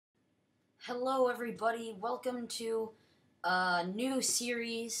Hello, everybody. Welcome to a new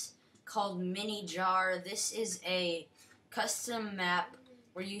series called Mini Jar. This is a custom map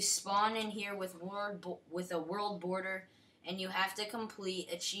where you spawn in here with a world border, and you have to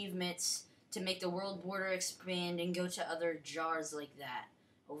complete achievements to make the world border expand and go to other jars like that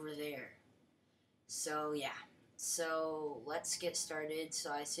over there. So yeah. So let's get started.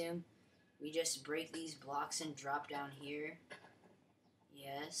 So I assume we just break these blocks and drop down here.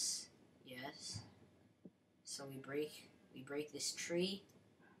 Yes. Yes. So we break this tree.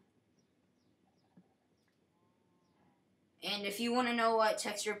 And if you want to know what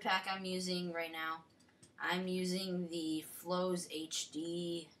texture pack I'm using right now, I'm using the Flows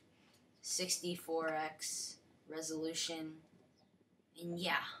HD 64x resolution. And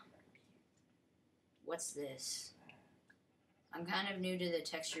yeah. What's this? I'm kind of new to the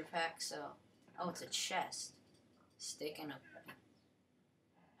texture pack, so oh, it's a chest. Stick and a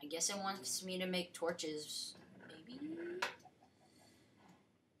I guess it wants me to make torches, maybe?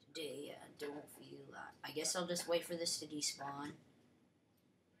 Today, I don't feel like... I guess I'll just wait for this to despawn.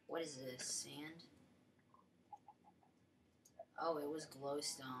 What is this? Sand? Oh, it was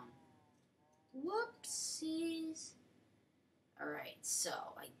glowstone. Whoopsies. Alright, so,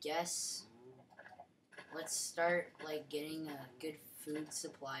 I guess... let's start, getting a good food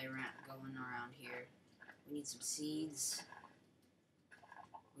supply going around here. We need some seeds.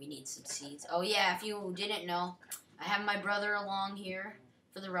 Oh yeah, if you didn't know, I have my brother along here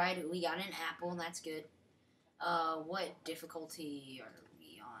for the ride. We got an apple, that's good. What difficulty are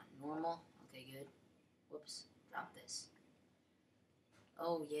we on? Normal? Okay, good. Whoops, drop this.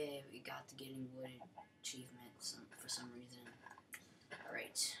 Oh yeah, we got the getting wood achievement for some reason.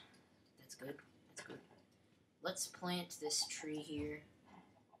 Alright, that's good. Let's plant this tree here.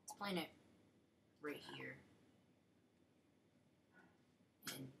 Let's plant it right here.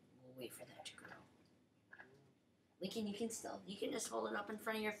 And we'll wait for that to grow. Lincoln, you can just hold it up in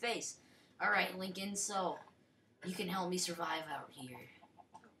front of your face. Alright, Lincoln, so you can help me survive out here.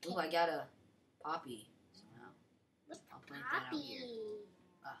 Ooh, I got a poppy. So now I'll plant that out here.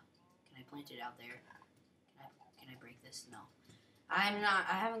 Can I plant it out there? Can I break this? No. I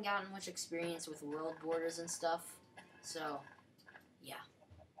haven't gotten much experience with world borders and stuff. So, yeah.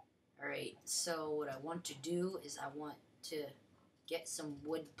 Alright, so what I want to do is I want to get some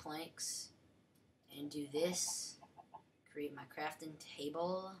wood planks and do this. Create my crafting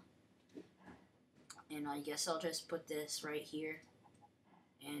table. And I guess I'll just put this right here.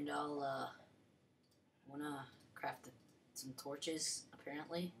 And I'll wanna craft some torches,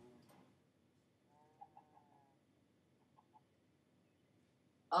 apparently.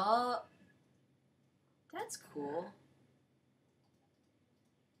 That's cool.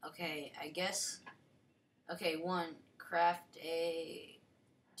 Okay, I guess. Okay, 1, craft a.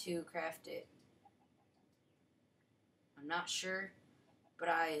 2, craft it. I'm not sure, but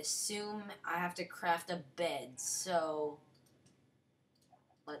I assume I have to craft a bed. So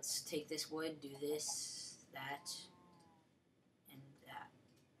let's take this wood, do this, that, and that.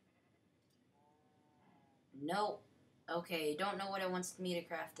 Nope. Okay, don't know what it wants me to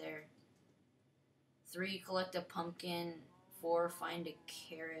craft there. 3, collect a pumpkin. 4, find a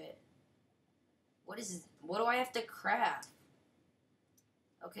carrot. What do I have to craft?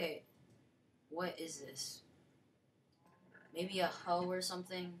 Okay, what is this? Maybe a hoe or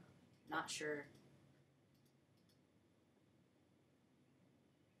something? Not sure.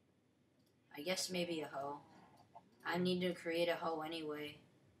 I guess maybe a hoe. I need to create a hoe anyway.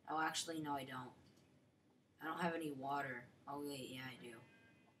 Oh, actually, no, I don't. I don't have any water. Oh, wait, yeah, I do.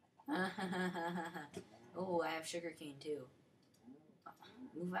 Oh, I have sugarcane, too.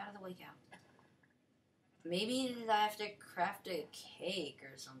 Move out of the way, cow. Maybe I have to craft a cake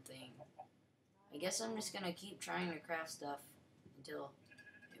or something. I guess I'm just gonna keep trying to craft stuff until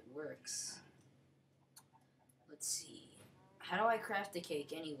it works. Let's see. How do I craft a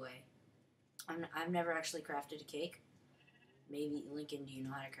cake anyway? I've never actually crafted a cake. Maybe, Lincoln, do you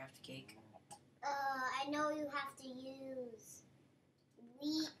know how to craft a cake? I know you have to use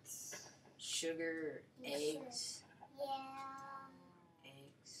wheat. Sugar, eggs. Yeah.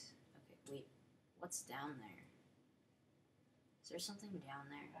 Eggs. Okay, wait. What's down there? Is there something down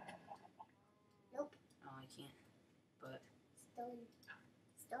there? Nope. Oh, I can't. But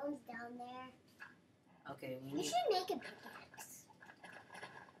Stone's down there. Okay, You should make a pickaxe.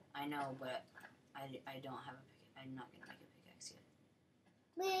 I know, but I don't have a pickaxe. I'm not gonna make a pickaxe yet.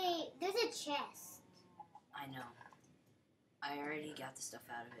 Wait, there's a chest. I know. I already got the stuff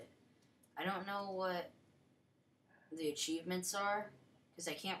out of it. I don't know what the achievements are because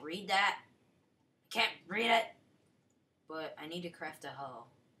I can't read that. I can't read it. But I need to craft a hoe.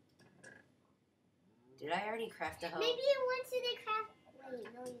 Did I already craft a hoe? Maybe it wants you to craft. Wait,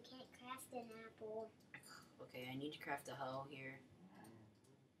 no, you can't craft an apple. Okay, I need to craft a hoe here.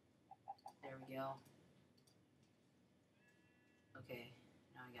 There we go. Okay,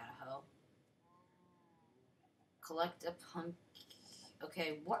 now I got a hoe. Collect a pumpkin.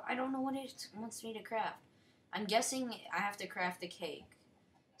 Okay, what? I don't know what it wants me to craft. I'm guessing I have to craft a cake.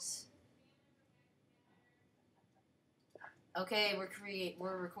 Okay,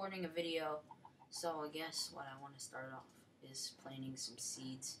 we're recording a video, so I guess what I want to start off is planting some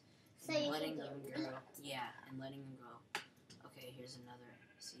seeds So and you letting can them get grow. Yeah, and letting them grow. Okay, here's another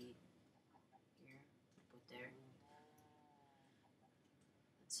seed. Here, put there.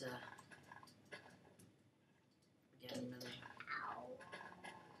 Let's get another. Ow.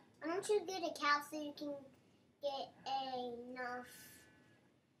 Why don't you get a cow so you can get enough,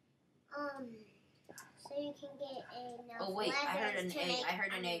 so you can get enough. Oh wait, I heard an leathers to egg. make I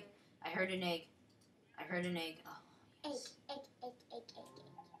heard an egg. iron. I heard an egg. I heard an egg. Oh, Egg, yes. egg.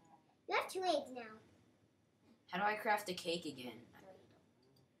 You have 2 eggs now. How do I craft a cake again? No, you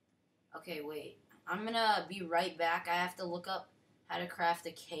don't. Okay, wait. I'm gonna be right back. I have to look up how to craft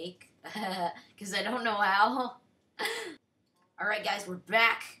a cake because I don't know how. Alright guys, we're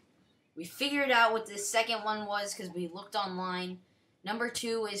back. We figured out what the second one was because we looked online. Number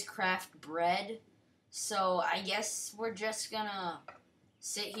 2 is craft bread. So I guess we're just gonna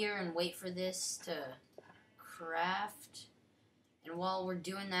sit here and wait for this to craft. And while we're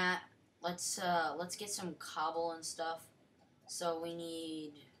doing that, let's get some cobble and stuff. So we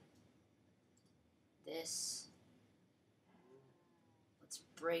need this. Let's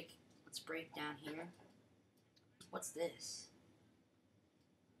break down here. What's this?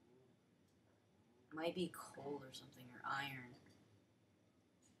 Might be coal or something, or iron.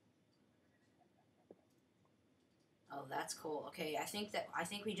 Oh, that's cool. Okay, I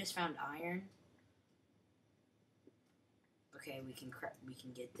think we just found iron. Okay, we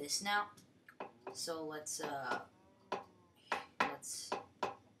can get this now. So let's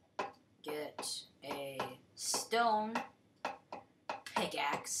get a stone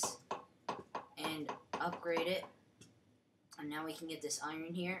pickaxe and upgrade it. And now we can get this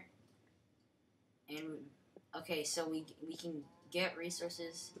iron here. And okay, so we can get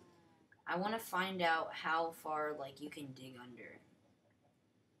resources. I want to find out how far like you can dig under.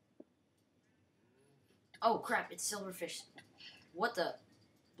 Oh crap! It's silverfish. What the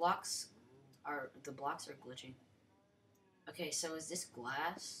blocks are glitching. Okay, so is this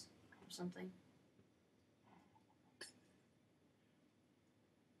glass or something?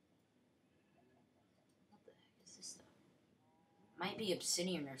 What the heck is this stuff? Might be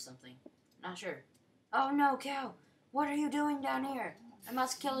obsidian or something. Not sure. Oh no, cow! What are you doing down here? I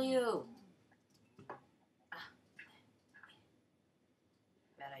must kill you! Ah.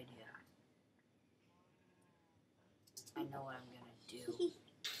 Bad idea. I know what I'm gonna do.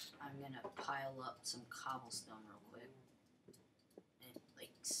 I'm gonna pile up some cobblestone real quick. And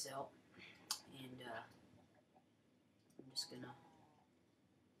like so. And I'm just gonna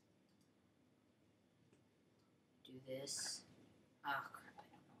do this. Ah crap, I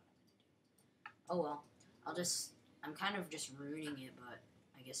don't know what I'm gonna do. Oh well. I'm kind of just ruining it, but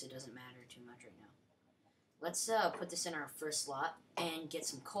I guess it doesn't matter too much right now. Let's put this in our first slot and get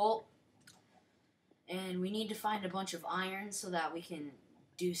some coal. And we need to find a bunch of iron so that we can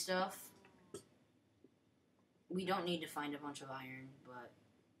do stuff. We don't need to find a bunch of iron, but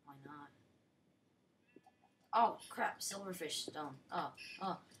why not? Oh crap, silverfish stone. Oh,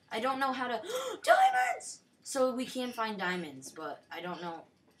 I don't know how to diamonds! So we can find diamonds, but I don't know.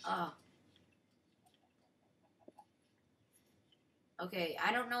 Okay,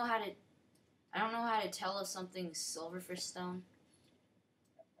 I don't know how to tell if something's silverfish stone.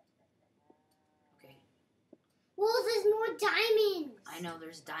 Okay. Well, there's more diamonds. I know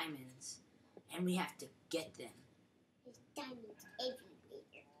there's diamonds, and we have to get them. There's diamonds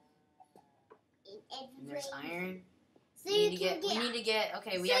everywhere. And there's iron. So we need to get.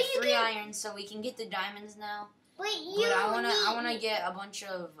 Okay, we so have you 3 iron, so we can get the diamonds now. But I wanna get a bunch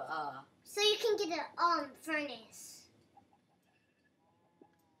of. So you can get a furnace.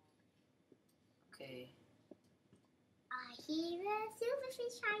 Okay. I hear a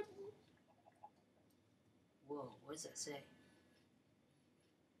silverfish hiding. Whoa, what does that say?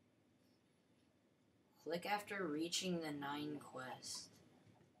 Click after reaching the 9 quest.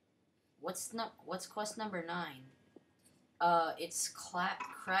 What's quest number 9? It's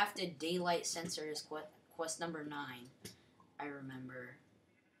crafted daylight sensor is quest number 9. I remember.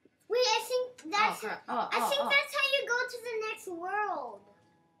 Wait, I think that's. Crap. I think that's how you go to the next world.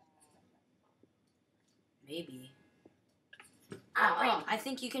 Maybe. I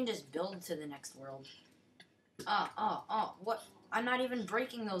think you can just build to the next world. What? I'm not even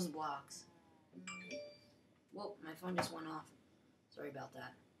breaking those blocks. Whoa, my phone just went off. Sorry about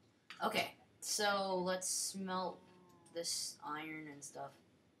that. Okay, so let's smelt this iron and stuff.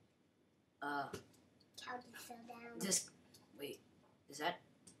 Cow just fell down. Wait, is that?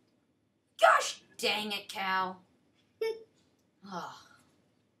 Gosh dang it, cow. Oh,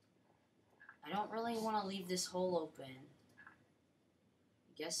 I don't really want to leave this hole open.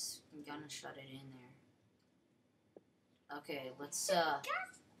 I guess I'm gonna shut it in there. Okay, let's Gosh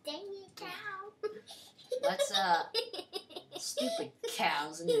dang it, cow. let's stupid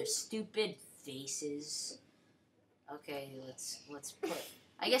cows and their stupid faces. Okay, let's put.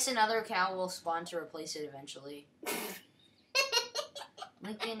 I guess another cow will spawn to replace it eventually.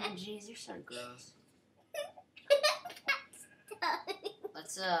 Lincoln, jeez, you're so gross.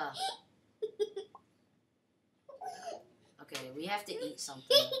 Let's Okay, we have to eat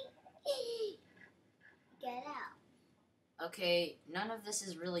something. Get out. Okay, none of this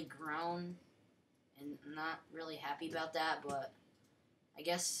is really grown, and I'm not really happy about that, but I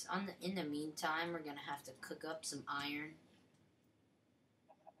guess in the meantime, we're gonna have to cook up some iron.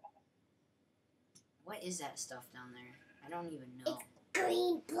 What is that stuff down there? I don't even know. It's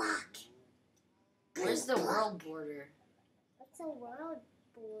green block. Where's the world border? What's a world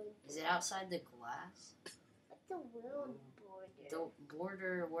border? Is it outside the glass? What's a world border? The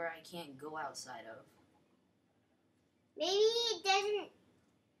border where I can't go outside of. Maybe it doesn't.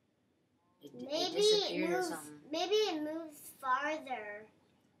 It Maybe disappeared it or moves. something. Maybe it moves farther.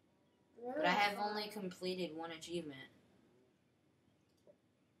 But I have only completed one achievement.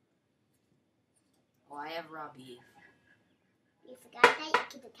 Oh, I have raw beef. You forgot that you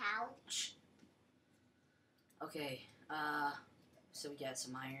keep a cow. Okay, so we got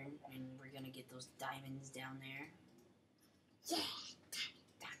some iron, and we're gonna get those diamonds down there. Yeah,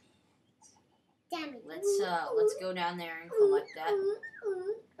 diamond. Let's go down there and collect that.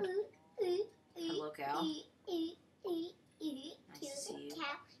 Hello, cow. Nice to see you.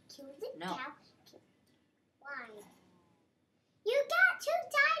 Cow. Kill the No. cow. Why? You got 2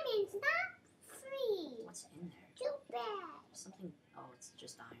 diamonds, not 3. What's in there? Too bad. Something. Oh, it's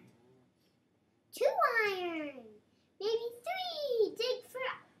just iron. 2 iron. Maybe 3. Dig for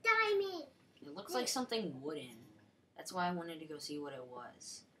diamond. It looks like something wooden. That's why I wanted to go see what it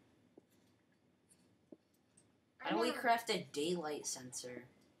was. How do we craft a daylight sensor?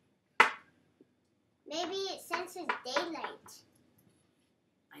 Maybe it senses daylight.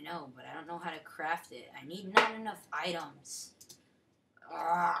 I know, but I don't know how to craft it. I need not enough items.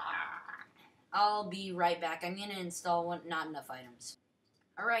 I'll be right back. I'm gonna install not enough items.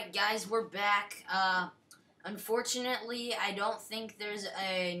 Alright guys, we're back. Unfortunately, I don't think there's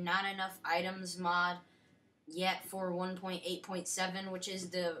a not enough items mod yet for 1.8.7, which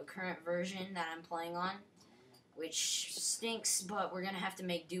is the current version that I'm playing on. Which stinks, but we're gonna have to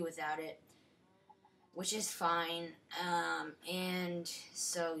make do without it. Which is fine. And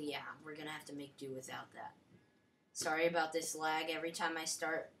so yeah, we're gonna have to make do without that. Sorry about this lag. Every time I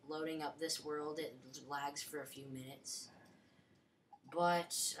start loading up this world, it lags for a few minutes.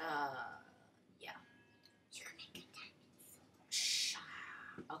 But, yeah. You can make a diamond. Shh.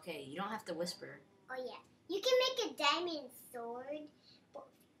 Okay, you don't have to whisper. Oh yeah. You can make a diamond sword.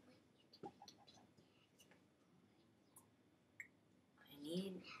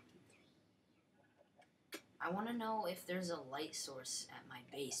 I want to know if there's a light source at my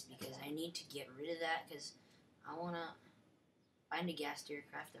base, because I need to get rid of that, because I want to find a gas tier,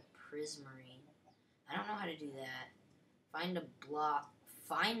 craft a prismarine. I don't know how to do that. Find a block.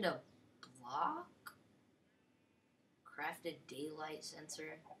 Find a block? Craft a daylight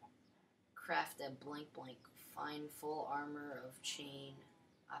sensor. Craft a blank. Find full armor of chain.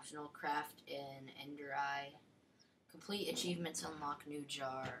 Optional craft an ender eye. Complete achievements unlock new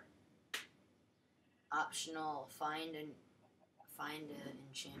jar. Optional find an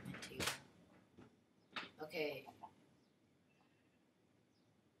enchantment table. Okay.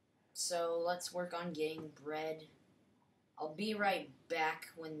 So let's work on getting bread. I'll be right back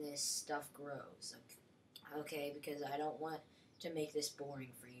when this stuff grows. Okay, because I don't want to make this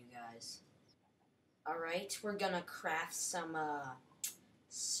boring for you guys. Alright, we're gonna craft some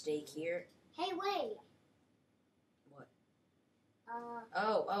steak here. Hey, wait. What?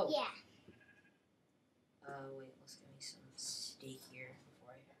 Oh. Yeah. Wait, let's give me some steak here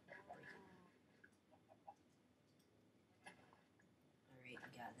before I break it. Alright, we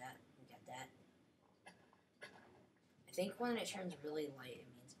got that. I think when it turns really light, it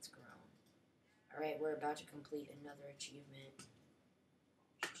means it's grown. Alright, we're about to complete another achievement.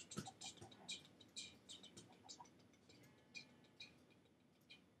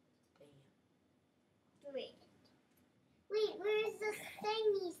 Bam. 3.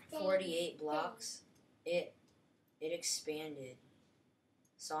 same 48 blocks, it expanded.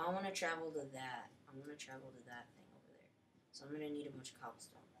 So I want to travel to that. I want to travel to that thing over there. So I'm going to need a bunch of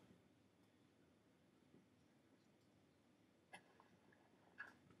cobblestone.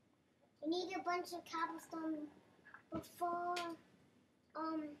 You need a bunch of cobblestone before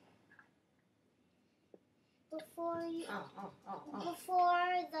you before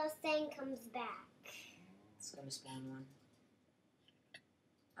the thing comes back. It's going to spawn one.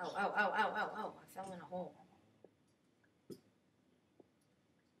 Ow, ow, ow, ow, ow, ow. I fell in a hole.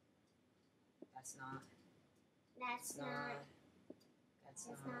 That's not. That's not. That's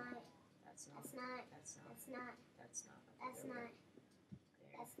That's not. not. That's not. That's not. That's not. That's not. That's not. That's not.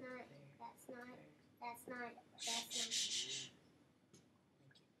 There. That's not. There. That's not. There. That's not. That's not.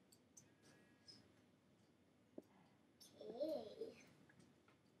 Okay.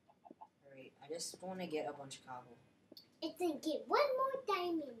 Alright, I just want to get a bunch of cobble. It's gonna get one more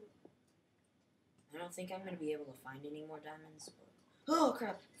diamond. I don't think I'm going to be able to find any more diamonds. But... Oh,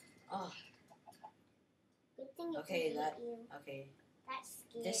 crap. Oh, Good thing it okay, didn't that... hit you. Okay. That's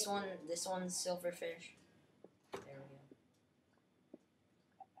scary. This one's silverfish. There we go.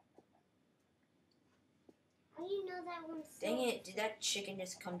 How do you know that one's Dang it, did that chicken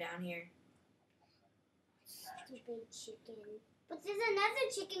just come down here? Stupid chicken. But there's another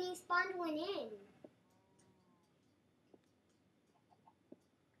chicken he spawned one in.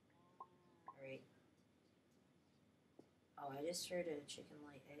 Alright. Oh, I just heard a chicken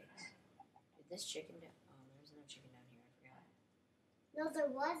lay eggs. Did this chicken down? Oh, there's no chicken down here, I forgot. No,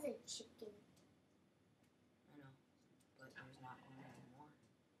 there was a chicken. I know. But there's not one anymore.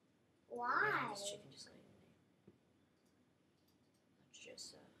 Why? This chicken just laid in there. That's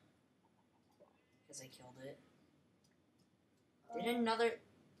just, because I killed it. Did another...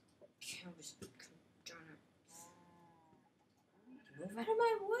 Darn it. Move out of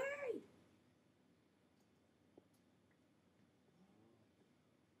my way!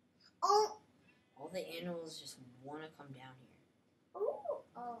 Oh! All the animals just want to come down here. Oh!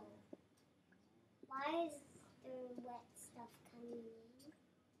 Oh. Why is there wet stuff coming in?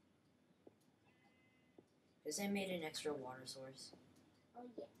 Because I made an extra water source. Oh,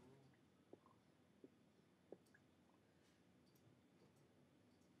 yeah.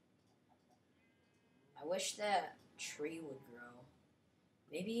 I wish that tree would grow.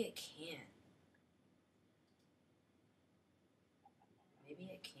 Maybe it can't.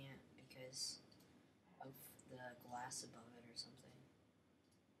 Maybe it can't because of the glass above it or something.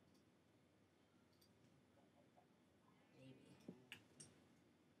 Maybe.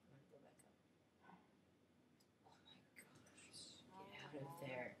 I'm gonna go back up. Oh my gosh. Get out of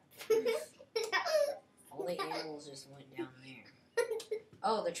there. All the animals just went down there.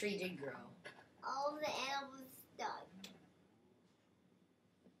 Oh, the tree did grow. All the animals died.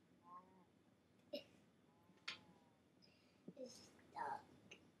 It's stuck.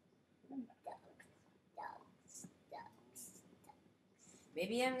 Stuck.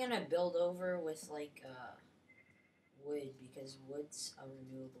 Maybe I'm gonna build over with like wood because wood's a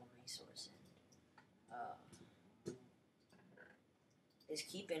renewable resource. And is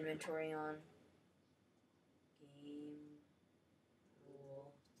keep inventory on. Game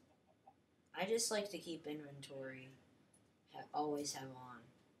rule. I just like to keep inventory. Always have on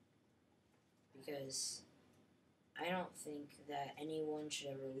because I don't think that anyone should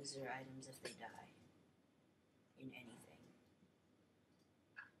ever lose their items if they die in anything.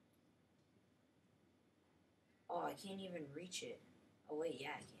 Oh, I can't even reach it. Oh wait,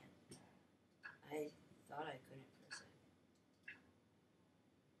 yeah, I can. I thought I couldn't for a second.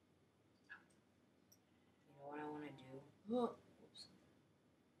 You know what I want to do? Oh, whoops.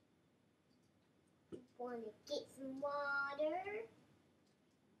 Want to get some water?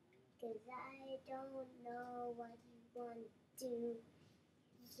 Because I don't know what you want to do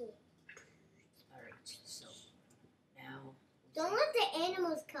yet. Alright, so now... Don't let the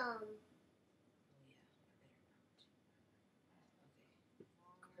animals come. Oh yeah, I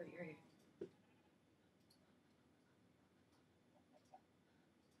better not. Okay. Hurry.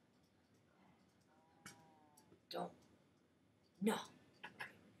 Don't. No.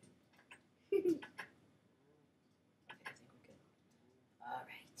 Okay, I think we're good.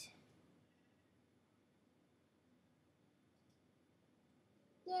 Alright.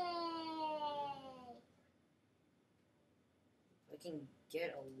 Yay! If I can get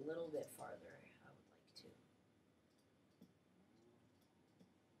a little bit farther, I would like to.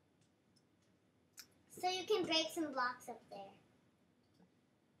 So you can break some blocks up there.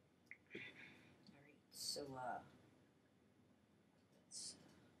 Alright, so,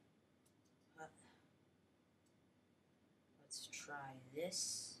 let's try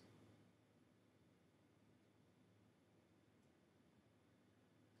this.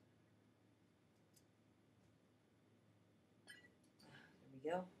 we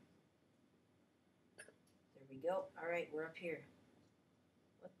go. There we go. Alright, we're up here.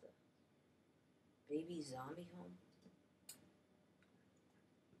 What the? Baby zombie home?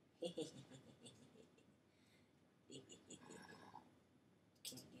 Can't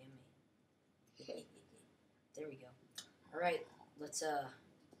get me. There we go. Alright, let's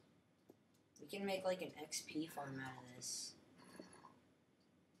we can make like an XP farm out of this.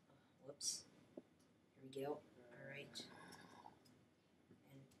 Whoops. Here we go. Alright.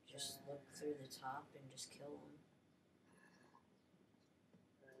 And just look through the top and just kill them.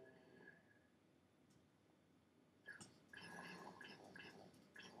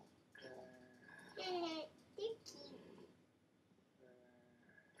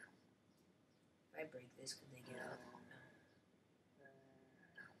 If I break this, could they get up? No.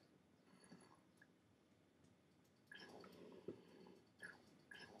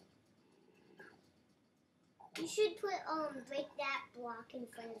 You should put break that block in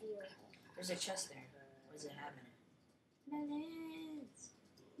front of you. There's a chest there. What does it have in it? Melons!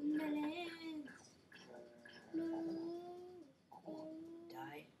 Melons!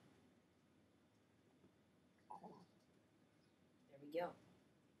 Die. There we go.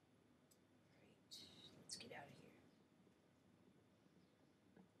 Alright, let's get out of here.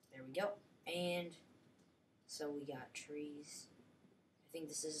 There we go. And so we got trees. I think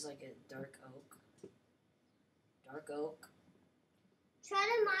this is like a dark oak. Dark oak. Try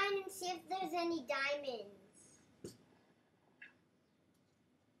to mine and see if there's any diamonds.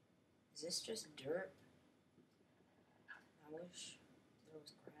 Is this just dirt? I wish there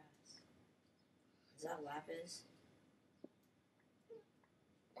was grass. Is that lapis?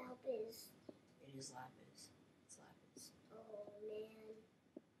 Lapis. It is lapis. It's lapis. Oh man.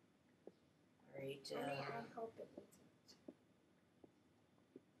 Alright, I hope it isn't.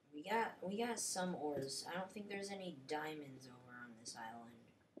 we got some ores. I don't think there's any diamonds over on this island.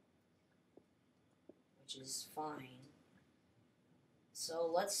 Which is fine. So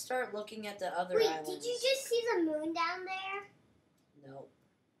let's start looking at the other islands. Wait, did you just see the moon down there? Nope.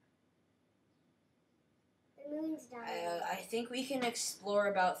 The moon's down there. I think we can explore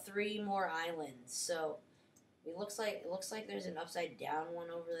about 3 more islands. So it looks like there's an upside down one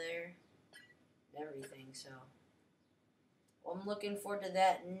over there. And everything, so well, I'm looking forward to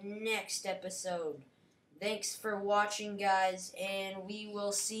that next episode. Thanks for watching, guys, and we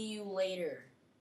will see you later.